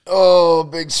Oh,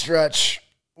 big stretch.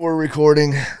 We're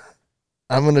recording.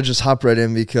 I'm going to just hop right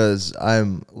in because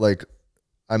I'm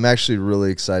actually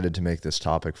really excited to make this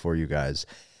topic for you guys.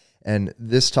 And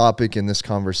this topic in this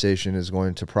conversation is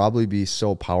going to probably be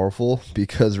so powerful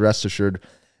because rest assured,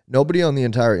 nobody on the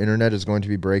entire internet is going to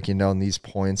be breaking down these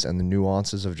points and the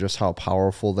nuances of just how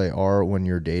powerful they are when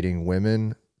you're dating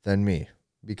women than me,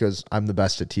 because I'm the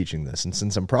best at teaching this. And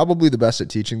since I'm probably the best at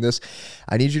teaching this,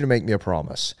 I need you to make me a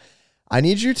promise. I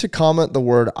need you to comment the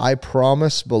word "I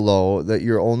promise" below that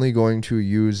you're only going to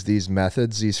use these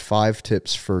methods, these 5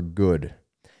 tips for good.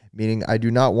 Meaning I do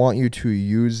not want you to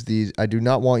use these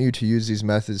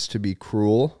methods to be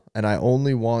cruel, and I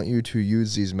only want you to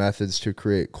use these methods to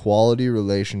create quality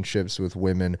relationships with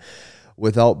women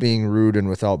without being rude and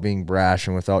without being brash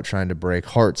and without trying to break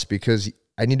hearts, because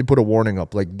I need to put a warning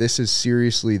up. This is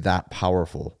seriously that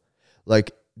powerful.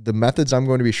 The methods I'm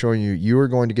going to be showing you, you are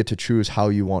going to get to choose how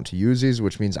you want to use these,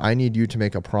 which means I need you to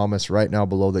make a promise right now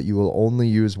below that you will only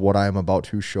use what I am about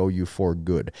to show you for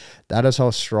good. That is how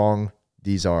strong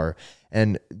these are.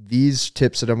 And these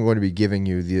tips that I'm going to be giving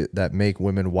you that make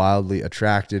women wildly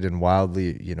attracted and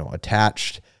wildly,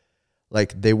 attached,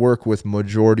 they work with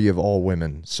majority of all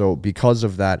women. So because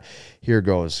of that, here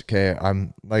goes. Okay.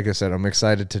 I'm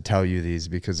excited to tell you these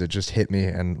because it just hit me.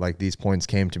 And these points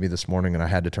came to me this morning and I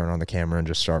had to turn on the camera and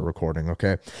just start recording.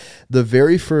 Okay. The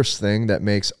very first thing that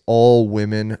makes all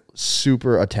women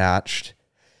super attached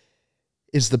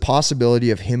is the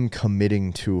possibility of him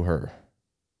committing to her.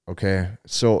 Okay,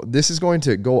 so this is going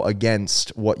to go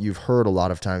against what you've heard a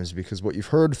lot of times, because what you've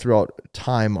heard throughout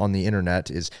time on the internet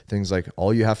is things like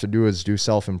all you have to do is do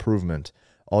self-improvement.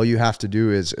 All you have to do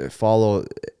is follow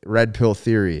red pill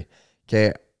theory.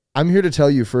 Okay, I'm here to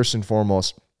tell you first and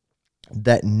foremost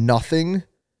that nothing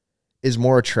is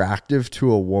more attractive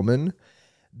to a woman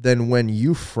than when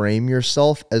you frame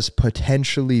yourself as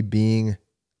potentially being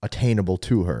attainable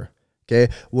to her.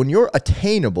 Okay, when you're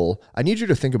attainable, I need you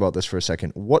to think about this for a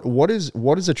second. What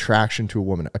is attraction to a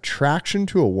woman? Attraction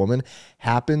to a woman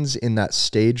happens in that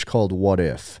stage called what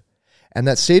if. And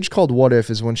that stage called what if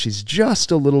is when she's just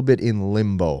a little bit in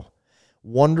limbo,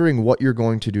 wondering what you're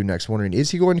going to do next, wondering,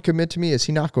 is he going to commit to me? Is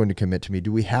he not going to commit to me?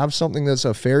 Do we have something that's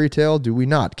a fairy tale? Do we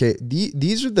not? Okay,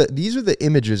 these are the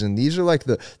images, and these are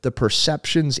the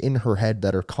perceptions in her head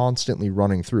that are constantly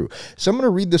running through. So I'm going to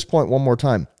read this point one more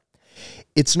time.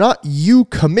 It's not you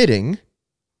committing.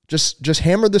 Just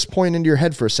hammer this point into your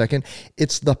head for a second.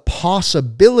 It's the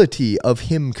possibility of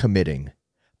him committing.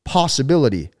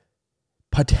 Possibility.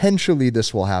 Potentially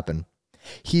this will happen.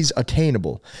 He's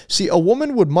attainable. See, a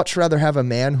woman would much rather have a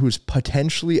man who's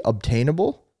potentially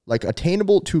obtainable,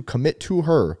 attainable to commit to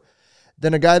her,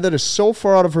 than a guy that is so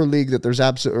far out of her league that there's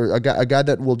a guy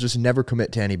that will just never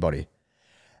commit to anybody.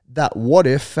 That what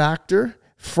if factor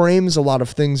frames a lot of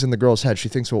things in the girl's head. She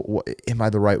thinks, well, am I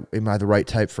the right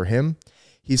type for him?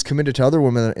 He's committed to other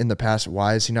women in the past.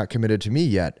 Why is he not committed to me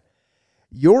yet?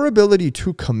 Your ability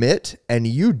to commit and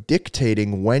you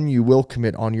dictating when you will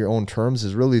commit on your own terms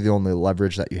is really the only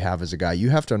leverage that you have as a guy.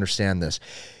 You have to understand this.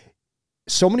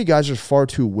 So many guys are far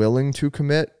too willing to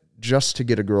commit just to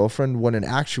get a girlfriend, when in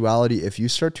actuality, if you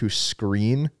start to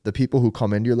screen the people who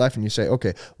come into your life and you say,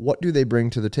 okay, what do they bring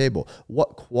to the table?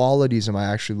 What qualities am I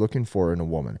actually looking for in a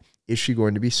woman? Is she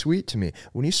going to be sweet to me?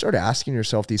 When you start asking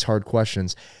yourself these hard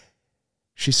questions,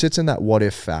 she sits in that what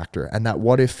if factor, and that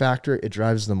what if factor, it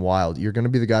drives them wild. You're going to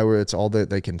be the guy where it's all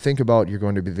that they can think about. You're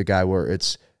going to be the guy where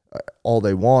it's all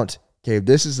they want. Okay,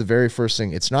 this is the very first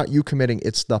thing. It's not you committing.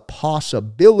 It's the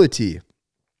possibility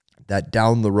that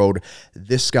down the road,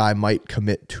 this guy might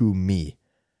commit to me.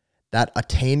 That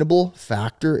attainable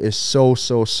factor is so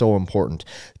important.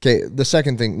 Okay, the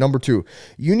second thing, number 2,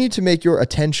 you need to make your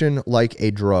attention like a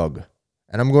drug.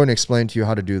 And I'm going to explain to you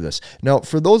how to do this. Now,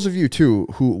 for those of you too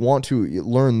who want to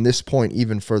learn this point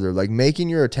even further, making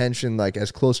your attention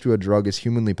as close to a drug as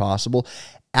humanly possible,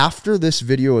 after this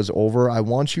video is over, I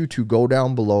want you to go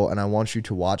down below and I want you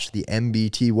to watch the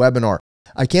MBT webinar.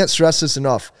 I can't stress this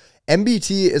enough.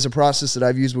 MBT is a process that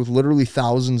I've used with literally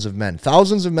thousands of men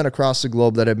across the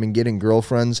globe that have been getting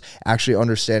girlfriends, actually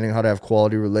understanding how to have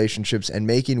quality relationships and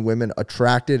making women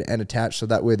attracted and attached so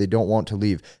that way they don't want to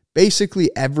leave. Basically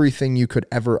everything you could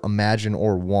ever imagine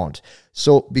or want.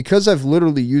 So because I've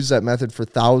literally used that method for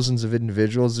thousands of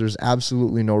individuals, there's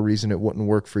absolutely no reason it wouldn't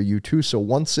work for you too. So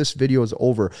once this video is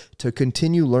over, to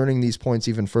continue learning these points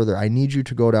even further, I need you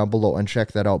to go down below and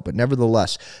check that out. But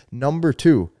nevertheless, number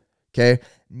 2, okay,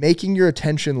 making your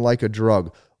attention like a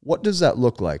drug. What does that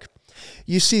look like?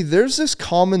 You see, there's this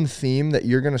common theme that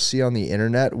you're going to see on the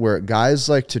internet where guys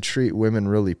like to treat women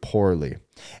really poorly.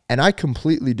 And I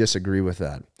completely disagree with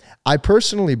that. I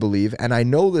personally believe, and I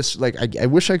know this, like, I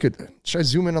wish I could, should I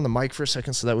zoom in on the mic for a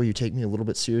second so that way you take me a little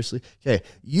bit seriously? Okay,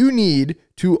 you need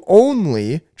to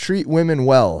only treat women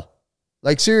well.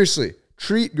 Like, seriously,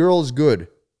 treat girls good.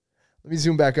 Let me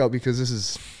zoom back out because this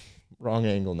is wrong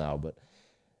angle now, but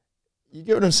you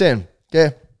get what I'm saying,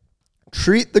 okay?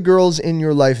 Treat the girls in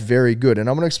your life very good. And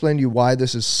I'm going to explain to you why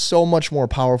this is so much more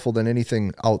powerful than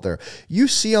anything out there. You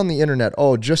see on the internet,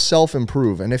 oh, just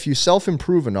self-improve. And if you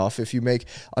self-improve enough, if you make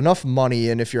enough money,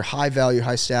 and if you're high value,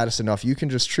 high status enough, you can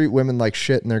just treat women like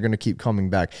shit and they're going to keep coming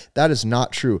back. That is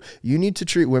not true. You need to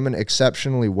treat women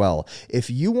exceptionally well. If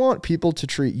you want people to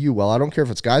treat you well, I don't care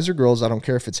if it's guys or girls, I don't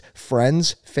care if it's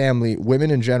friends, family, women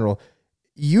in general,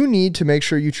 you need to make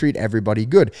sure you treat everybody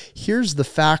good. Here's the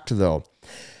fact, though.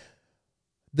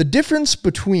 The difference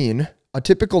between a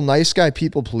typical nice guy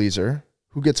people pleaser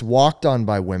who gets walked on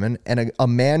by women and a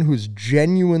man who's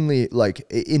genuinely like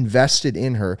invested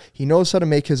in her, he knows how to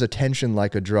make his attention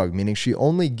like a drug, meaning she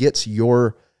only gets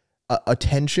your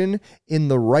attention in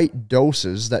the right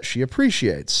doses that she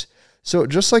appreciates. So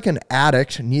just like an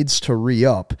addict needs to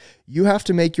re-up, you have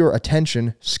to make your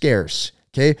attention scarce.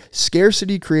 Okay,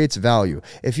 scarcity creates value.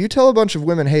 If you tell a bunch of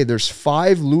women, hey, there's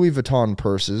 5 Louis Vuitton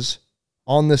purses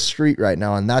on the street right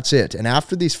now, and that's it. And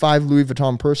after these 5 Louis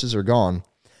Vuitton purses are gone,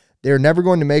 they're never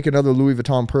going to make another Louis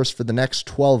Vuitton purse for the next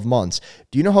 12 months.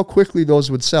 Do you know how quickly those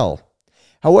would sell?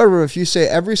 However, if you say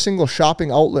every single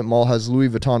shopping outlet mall has Louis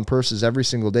Vuitton purses every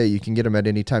single day, you can get them at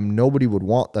any time, nobody would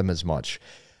want them as much.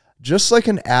 Just like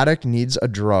an addict needs a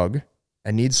drug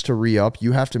and needs to re-up,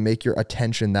 you have to make your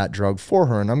attention that drug for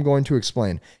her. And I'm going to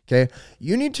explain, okay?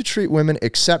 You need to treat women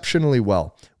exceptionally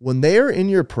well. When they are in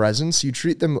your presence, you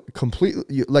treat them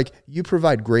completely, like you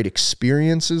provide great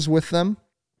experiences with them.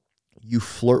 You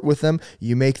flirt with them.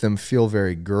 You make them feel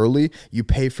very girly. You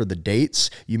pay for the dates.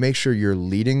 You make sure you're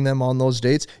leading them on those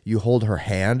dates. You hold her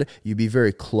hand. You be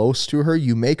very close to her.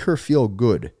 You make her feel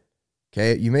good,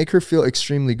 okay? You make her feel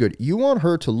extremely good. You want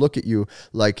her to look at you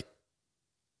like,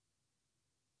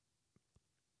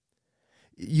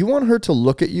 you want her to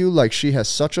look at you like she has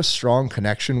such a strong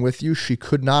connection with you, she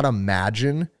could not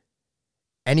imagine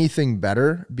anything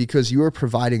better because you are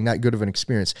providing that good of an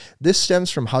experience. This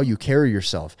stems from how you carry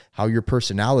yourself, how your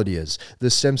personality is.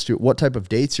 This stems to what type of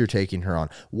dates you're taking her on.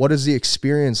 What is the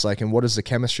experience like and what is the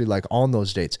chemistry like on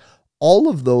those dates? All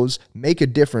of those make a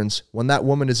difference when that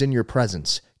woman is in your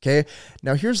presence, okay?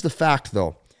 Now here's the fact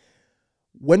though.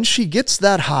 When she gets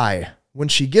that high, when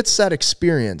she gets that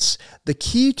experience, the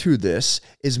key to this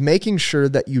is making sure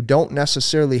that you don't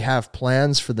necessarily have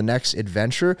plans for the next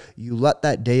adventure. You let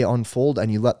that day unfold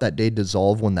and you let that day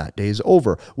dissolve when that day is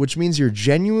over, which means you're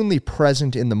genuinely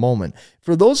present in the moment.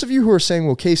 For those of you who are saying,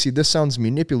 well, Casey, this sounds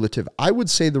manipulative, I would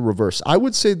say the reverse. I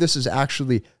would say this is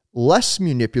actually less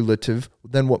manipulative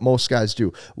than what most guys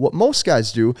do. What most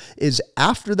guys do is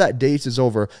after that date is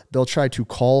over, they'll try to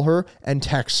call her and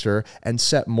text her and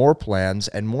set more plans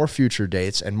and more future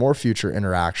dates and more future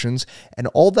interactions. And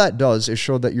all that does is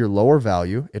show that you're lower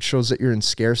value. It shows that you're in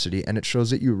scarcity and it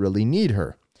shows that you really need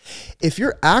her. If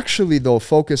you're actually, though,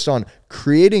 focused on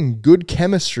creating good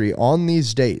chemistry on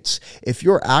these dates, if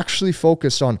you're actually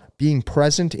focused on being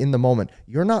present in the moment,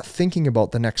 you're not thinking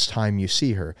about the next time you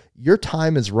see her. Your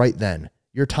time is right then.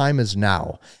 Your time is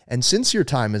now. And since your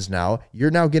time is now, you're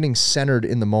now getting centered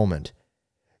in the moment.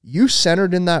 You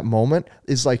centered in that moment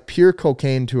is like pure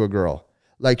cocaine to a girl.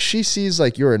 Like she sees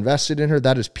like you're invested in her.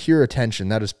 That is pure attention.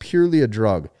 That is purely a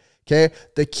drug. Okay.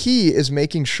 The key is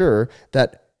making sure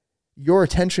that your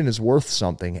attention is worth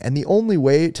something. And the only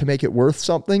way to make it worth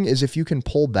something is if you can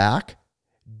pull back,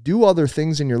 do other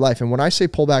things in your life. And when I say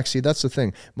pull back, see, that's the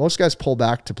thing. Most guys pull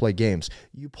back to play games.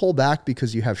 You pull back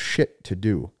because you have shit to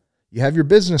do. You have your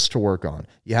business to work on.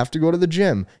 You have to go to the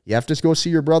gym. You have to go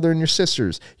see your brother and your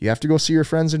sisters. You have to go see your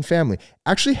friends and family.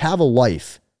 Actually have a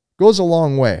life. Goes a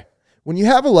long way. When you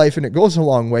have a life and it goes a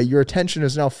long way, your attention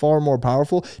is now far more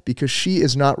powerful because she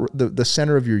is not the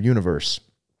center of your universe.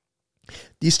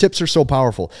 These tips are so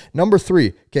powerful. Number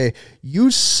 3, okay,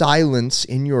 use silence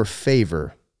in your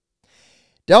favor.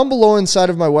 Down below inside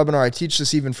of my webinar, I teach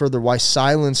this even further, why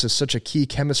silence is such a key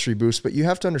chemistry boost. But you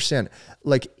have to understand,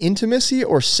 like intimacy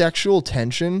or sexual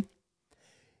tension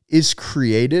is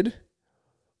created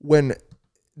when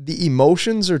the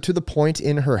emotions are to the point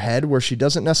in her head where she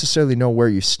doesn't necessarily know where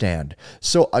you stand.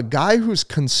 So a guy who's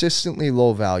consistently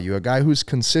low value, a guy who's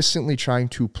consistently trying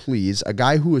to please, a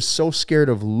guy who is so scared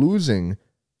of losing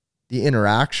the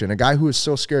interaction, a guy who is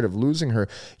so scared of losing her,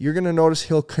 you're going to notice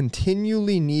he'll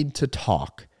continually need to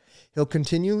talk. He'll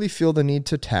continually feel the need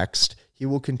to text. He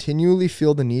will continually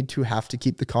feel the need to have to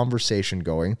keep the conversation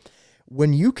going.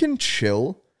 When you can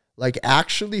chill, Like,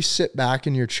 actually sit back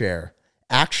in your chair,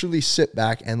 actually sit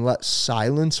back and let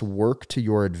silence work to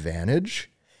your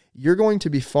advantage, you're going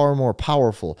to be far more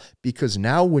powerful, because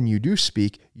now when you do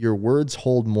speak, your words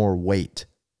hold more weight.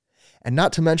 And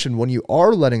not to mention, when you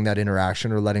are letting that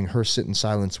interaction or letting her sit in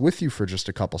silence with you for just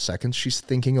a couple seconds, she's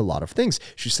thinking a lot of things.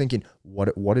 She's thinking,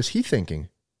 what is he thinking?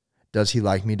 Does he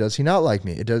like me? Does he not like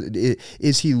me?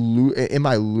 Am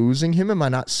I losing him? Am I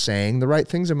not saying the right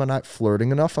things? Am I not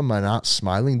flirting enough? Am I not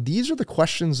smiling? These are the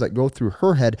questions that go through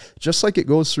her head, just like it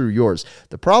goes through yours.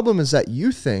 The problem is that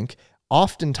you think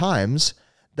oftentimes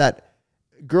that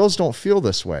girls don't feel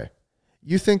this way.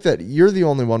 You think that you're the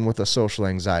only one with a social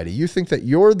anxiety. You think that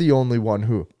you're the only one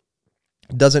who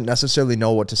doesn't necessarily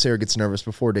know what to say or gets nervous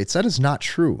before dates. That is not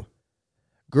true.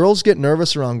 Girls get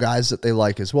nervous around guys that they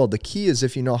like as well. The key is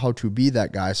if you know how to be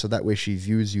that guy, so that way she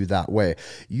views you that way.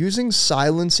 Using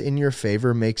silence in your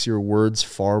favor makes your words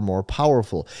far more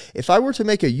powerful. If I were to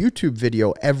make a YouTube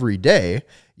video every day,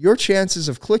 your chances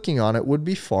of clicking on it would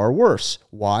be far worse.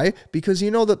 Why? Because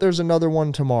you know that there's another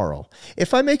one tomorrow.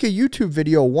 If I make a YouTube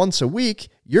video once a week,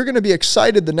 you're going to be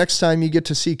excited the next time you get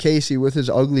to see Casey with his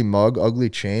ugly mug, ugly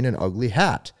chain, and ugly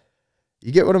hat.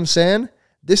 You get what I'm saying?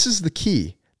 This is the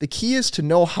key. The key is to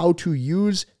know how to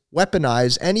use,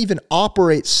 weaponize, and even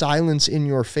operate silence in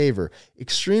your favor.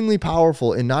 Extremely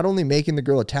powerful in not only making the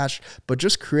girl attached, but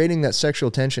just creating that sexual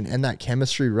tension and that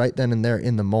chemistry right then and there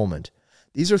in the moment.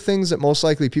 These are things that most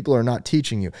likely people are not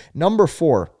teaching you. Number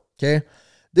 4, okay?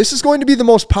 This is going to be the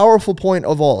most powerful point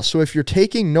of all. So if you're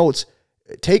taking notes,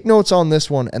 take notes on this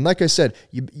one. And like I said,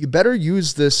 you better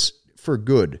use this for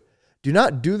good. Do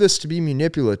not do this to be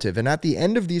manipulative. And at the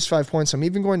end of these 5 points, I'm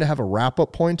even going to have a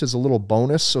wrap-up point as a little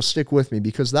bonus. So stick with me,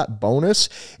 because that bonus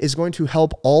is going to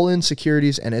help all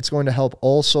insecurities and it's going to help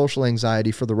all social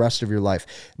anxiety for the rest of your life.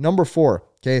 Number 4,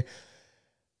 okay?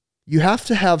 You have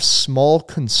to have small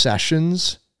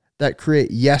concessions that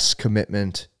create yes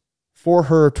commitment for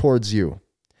her towards you.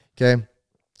 Okay?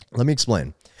 Let me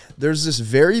explain. There's this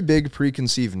very big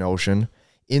preconceived notion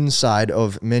inside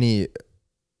of many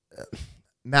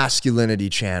masculinity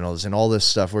channels and all this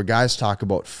stuff where guys talk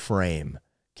about frame,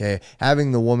 okay?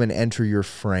 Having the woman enter your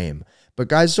frame. But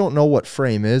guys don't know what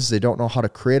frame is. They don't know how to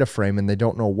create a frame, and they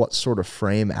don't know what sort of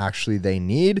frame actually they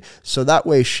need. So that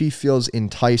way she feels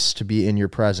enticed to be in your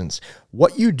presence.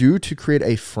 What you do to create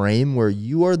a frame where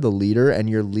you are the leader and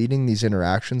you're leading these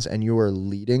interactions and you are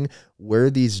leading where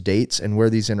these dates and where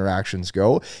these interactions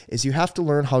go is you have to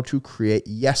learn how to create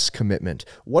yes commitment.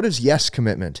 What is yes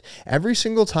commitment? Every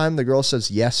single time the girl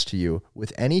says yes to you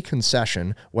with any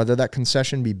concession, whether that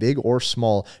concession be big or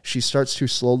small, she starts to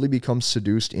slowly become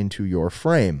seduced into your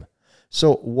frame.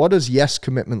 So what does yes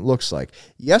commitment looks like?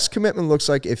 Yes commitment looks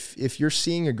like if you're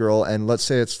seeing a girl and let's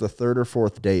say it's the 3rd or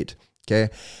 4th date,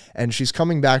 okay, and she's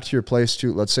coming back to your place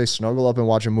to, let's say, snuggle up and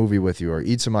watch a movie with you or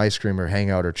eat some ice cream or hang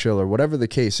out or chill or whatever the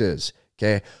case is,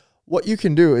 okay, what you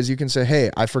can do is you can say, hey,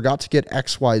 I forgot to get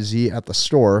XYZ at the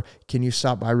store. Can you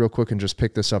stop by real quick and just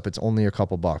pick this up? It's only a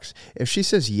couple bucks. If she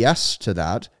says yes to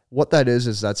that, what that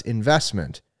is that's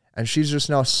investment. And she's just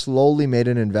now slowly made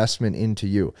an investment into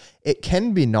you. It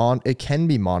can be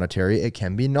monetary, it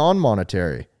can be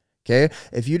non-monetary. Okay?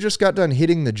 If you just got done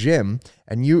hitting the gym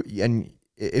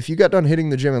if you got done hitting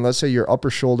the gym and let's say your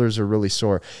upper shoulders are really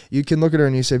sore, you can look at her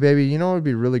and you say, baby, you know what would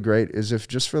be really great is if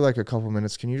just for like a couple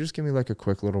minutes, can you just give me like a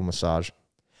quick little massage?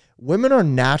 Women are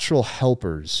natural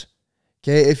helpers.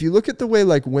 Okay? If you look at the way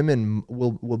like women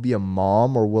will be a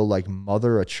mom or will like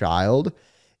mother a child,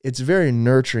 it's very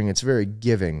nurturing. It's very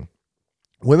giving.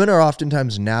 Women are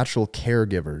oftentimes natural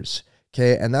caregivers.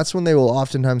 Okay, and that's when they will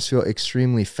oftentimes feel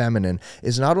extremely feminine,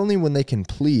 is not only when they can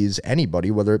please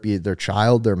anybody, whether it be their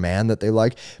child, their man that they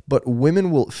like, but women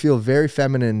will feel very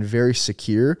feminine and very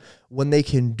secure when they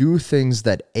can do things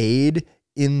that aid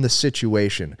in the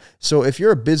situation. So if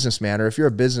you're a businessman or if you're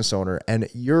a business owner and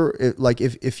you're like,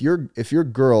 if your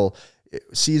girl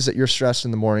sees that you're stressed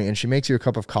in the morning and she makes you a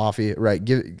cup of coffee, right,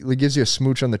 gives you a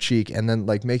smooch on the cheek and then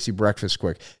like makes you breakfast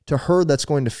quick, to her that's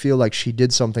going to feel like she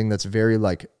did something that's very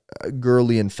like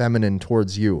girly and feminine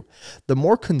towards you. The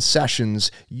more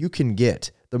concessions you can get,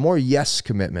 the more yes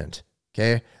commitment,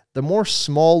 okay? The more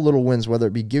small little wins, whether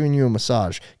it be giving you a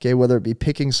massage, okay, whether it be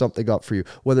picking something up for you,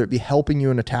 whether it be helping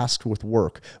you in a task with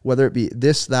work, whether it be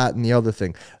this, that, and the other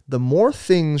thing, the more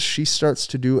things she starts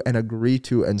to do and agree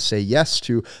to and say yes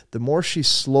to, the more she's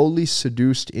slowly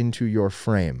seduced into your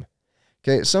frame.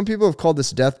 Okay, some people have called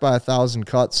this death by 1,000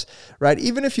 cuts, right?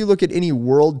 Even if you look at any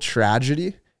world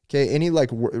tragedy, Okay, any like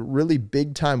really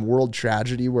big time world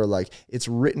tragedy where like it's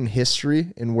written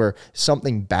history and where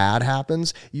something bad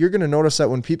happens, you're going to notice that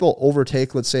when people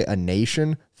overtake, let's say, a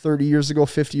nation 30 years ago,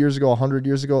 50 years ago, 100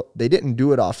 years ago, they didn't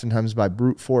do it oftentimes by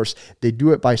brute force. They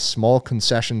do it by small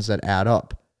concessions that add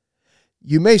up.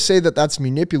 You may say that that's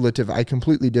manipulative. I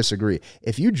completely disagree.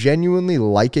 If you genuinely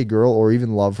like a girl or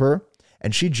even love her,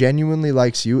 and she genuinely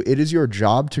likes you, it is your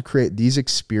job to create these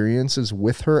experiences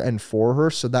with her and for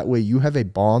her so that way you have a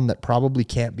bond that probably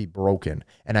can't be broken.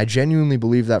 And I genuinely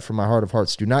believe that from my heart of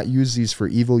hearts. Do not use these for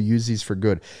evil, use these for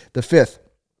good. The fifth,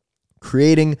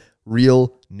 creating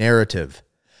real narrative.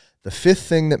 The fifth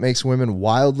thing that makes women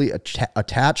wildly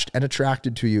attached and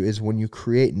attracted to you is when you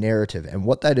create narrative. And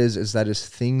what that is that is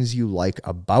things you like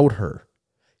about her.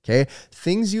 Okay,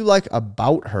 things you like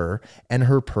about her and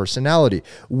her personality.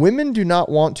 Women do not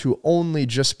want to only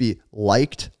just be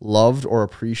liked, loved, or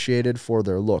appreciated for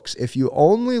their looks. If you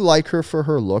only like her for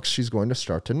her looks, she's going to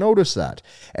start to notice that.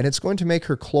 And it's going to make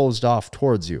her closed off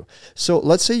towards you. So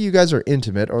let's say you guys are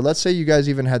intimate, or let's say you guys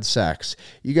even had sex.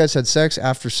 You guys had sex,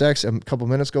 after sex, a couple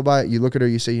minutes go by, you look at her,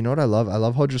 you say, you know what I love? I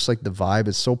love how just like the vibe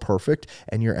is so perfect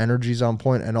and your energy's on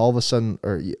point, and all of a sudden,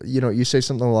 or you say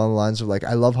something along the lines of like,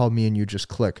 I love how me and you just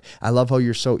click. I love how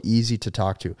you're so easy to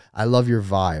talk to. I love your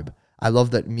vibe. I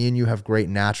love that me and you have great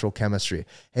natural chemistry.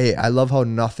 Hey, I love how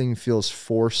nothing feels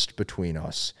forced between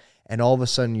us. And all of a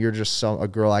sudden, you're just a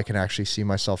girl I can actually see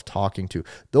myself talking to.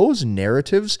 Those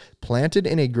narratives planted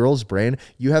in a girl's brain,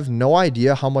 you have no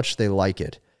idea how much they like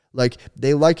it. Like,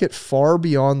 they like it far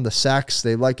beyond the sex.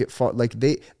 They like it far, like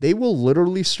they will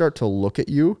literally start to look at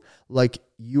you like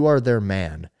you are their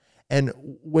man. And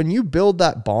when you build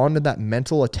that bond and that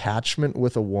mental attachment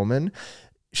with a woman,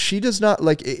 she does not,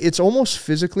 like, it's almost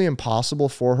physically impossible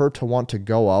for her to want to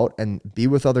go out and be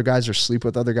with other guys or sleep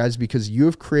with other guys because you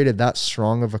have created that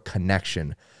strong of a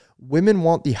connection. Women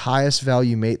want the highest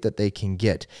value mate that they can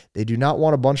get. They do not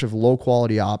want a bunch of low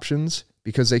quality options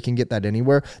because they can get that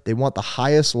anywhere. They want the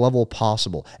highest level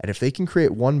possible. And if they can create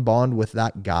one bond with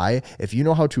that guy, if you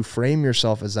know how to frame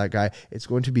yourself as that guy, it's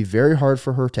going to be very hard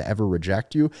for her to ever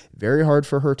reject you, very hard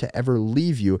for her to ever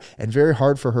leave you, and very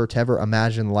hard for her to ever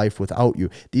imagine life without you.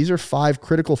 These are 5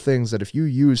 critical things that if you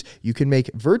use, you can make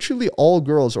virtually all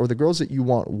girls, or the girls that you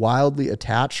want, wildly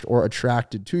attached or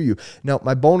attracted to you. Now,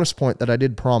 my bonus point that I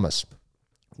did promise.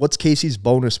 What's Casey's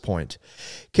bonus point?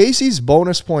 Casey's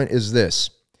bonus point is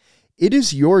this. It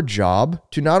is your job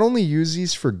to not only use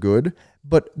these for good,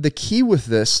 but the key with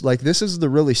this, like, this is the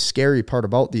really scary part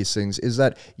about these things, is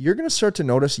that you're going to start to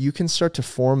notice you can start to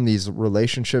form these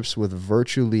relationships with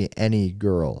virtually any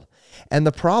girl. And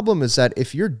the problem is that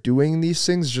if you're doing these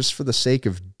things just for the sake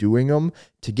of doing them,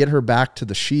 to get her back to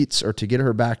the sheets or to get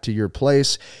her back to your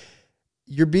place,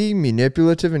 you're being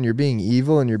manipulative and you're being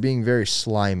evil and you're being very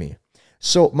slimy.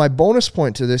 So my bonus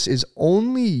point to this is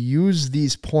only use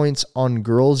these points on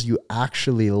girls you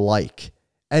actually like.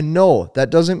 And no,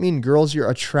 that doesn't mean girls you're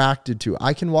attracted to.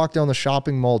 I can walk down the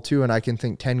shopping mall too and I can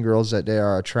think 10 girls that day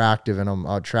are attractive and I'm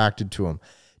attracted to them.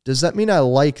 Does that mean I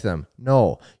like them?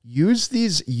 No. Use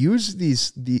these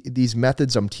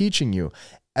methods I'm teaching you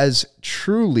as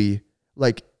truly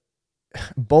like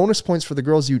bonus points for the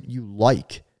girls you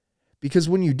like. Because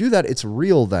when you do that, it's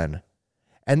real then.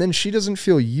 And then she doesn't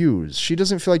feel used. She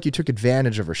doesn't feel like you took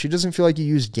advantage of her. She doesn't feel like you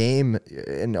used game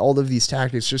and all of these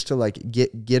tactics just to like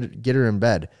get her in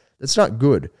bed. That's not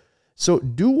good. So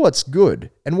do what's good.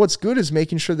 And what's good is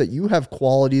making sure that you have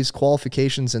qualities,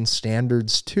 qualifications, and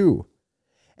standards too.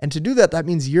 And to do that, that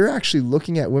means you're actually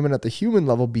looking at women at the human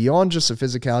level beyond just the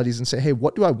physicalities and say, hey,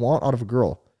 what do I want out of a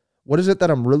girl? What is it that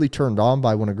I'm really turned on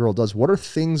by when a girl does? What are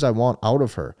things I want out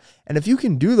of her? And if you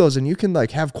can do those and you can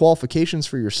like have qualifications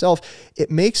for yourself,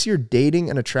 it makes your dating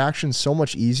and attraction so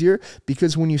much easier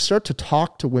because when you start to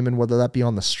talk to women, whether that be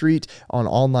on the street, on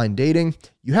online dating,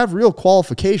 you have real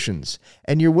qualifications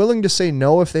and you're willing to say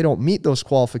no if they don't meet those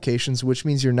qualifications, which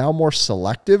means you're now more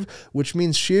selective, which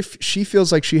means she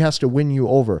feels like she has to win you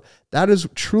over. That is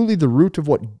truly the root of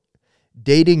what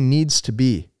dating needs to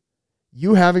be.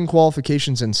 You having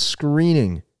qualifications and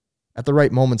screening at the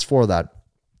right moments for that.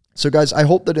 So guys, I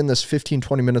hope that in this 15,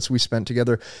 20 minutes we spent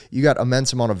together, you got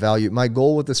immense amount of value. My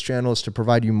goal with this channel is to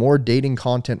provide you more dating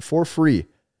content for free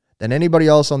than anybody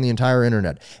else on the entire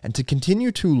internet, and to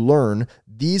continue to learn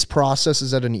these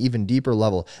processes at an even deeper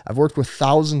level. I've worked with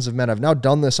thousands of men. I've now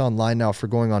done this online now for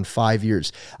going on 5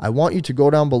 years. I want you to go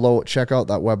down below, check out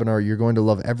that webinar. You're going to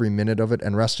love every minute of it,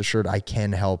 and rest assured I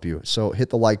can help you. So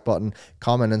hit the like button,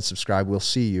 comment, and subscribe. We'll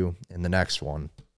see you in the next one.